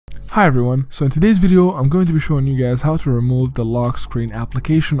Hi everyone, so in today's video I'm going to be showing you guys how to remove the lock screen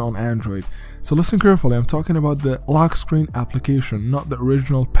application on Android. So listen carefully, I'm talking about the lock screen application, not the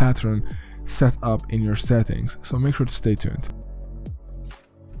original pattern set up in your settings, so make sure to stay tuned.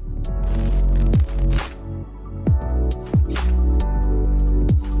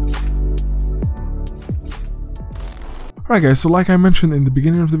 Alright guys, so like I mentioned in the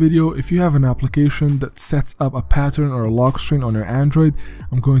beginning of the video, if you have an application that sets up a pattern or a lock screen on your Android,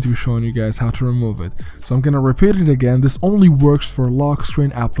 I'm going to be showing you guys how to remove it. So I'm going to repeat it again, this only works for lock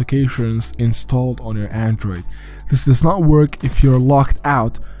screen applications installed on your Android. This does not work if you're locked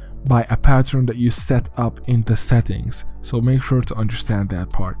out by a pattern that you set up in the settings. So make sure to understand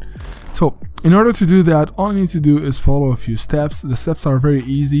that part. So in order to do that, all you need to do is follow a few steps. The steps are very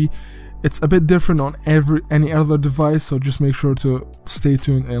easy. It's a bit different on any other device, so just make sure to stay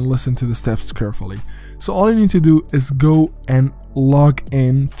tuned and listen to the steps carefully. So all you need to do is go and log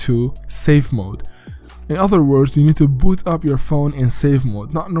in to safe mode. In other words, you need to boot up your phone in safe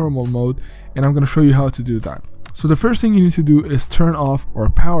mode, not normal mode, and I'm going to show you how to do that. So the first thing you need to do is turn off or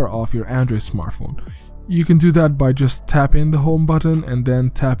power off your Android smartphone. You can do that by just tapping the home button and then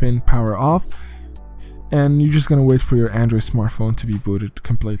tapping power off. And you're just gonna wait for your Android smartphone to be booted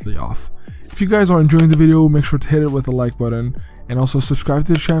completely off. If you guys are enjoying the video, make sure to hit it with the like button and also subscribe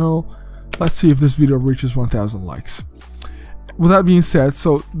to the channel. Let's see if this video reaches 1000 likes. With that being said,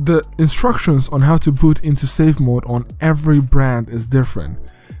 so the instructions on how to boot into safe mode on every brand is different.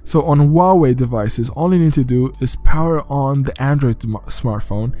 So on Huawei devices, all you need to do is power on the Android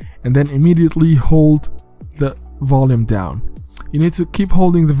smartphone and then immediately hold the volume down. You need to keep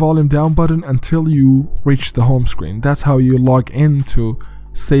holding the volume down button until you reach the home screen. That's how you log into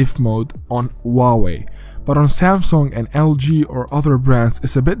safe mode on Huawei. But on Samsung and LG or other brands,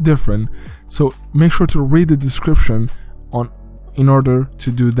 it's a bit different. So make sure to read the description in order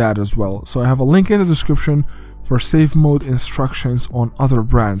to do that as well. So I have a link in the description for safe mode instructions on other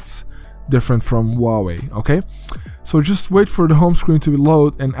brands different from Huawei. Okay, so just wait for the home screen to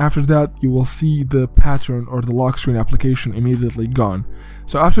load, and after that you will see the pattern or the lock screen application immediately gone.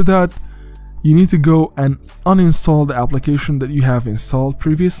 So after that you need to go and uninstall the application that you have installed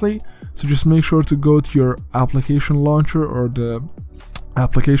previously. So just make sure to go to your application launcher or the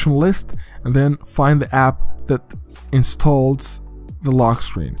application list and then find the app that installs the lock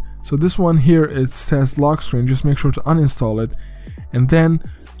screen. So this one here, it says lock screen, just make sure to uninstall it, and then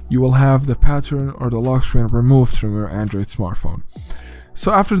you will have the pattern or the lock screen removed from your Android smartphone.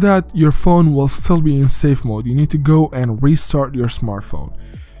 So after that, your phone will still be in safe mode. You need to go and restart your smartphone.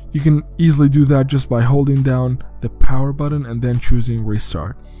 You can easily do that just by holding down the power button and then choosing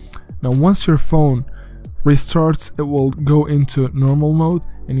restart. Now once your phone restarts, it will go into normal mode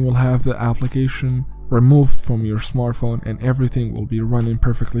and you will have the application removed from your smartphone and everything will be running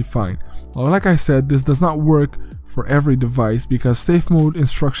perfectly fine. Well, like I said, this does not work for every device because safe mode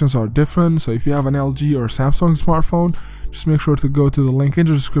instructions are different. So if you have an LG or Samsung smartphone, just make sure to go to the link in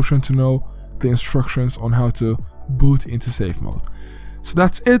the description to know the instructions on how to boot into safe mode. So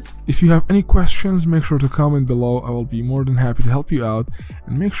that's it. If you have any questions, make sure to comment below. I will be more than happy to help you out,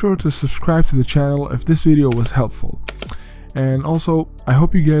 and make sure to subscribe to the channel if this video was helpful. And also, I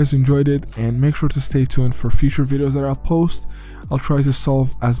hope you guys enjoyed it, and make sure to stay tuned for future videos that I'll post. I'll try to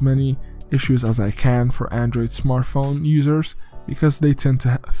solve as many issues as I can for Android smartphone users because they tend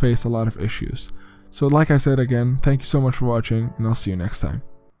to face a lot of issues. So like I said again, thank you so much for watching, and I'll see you next time.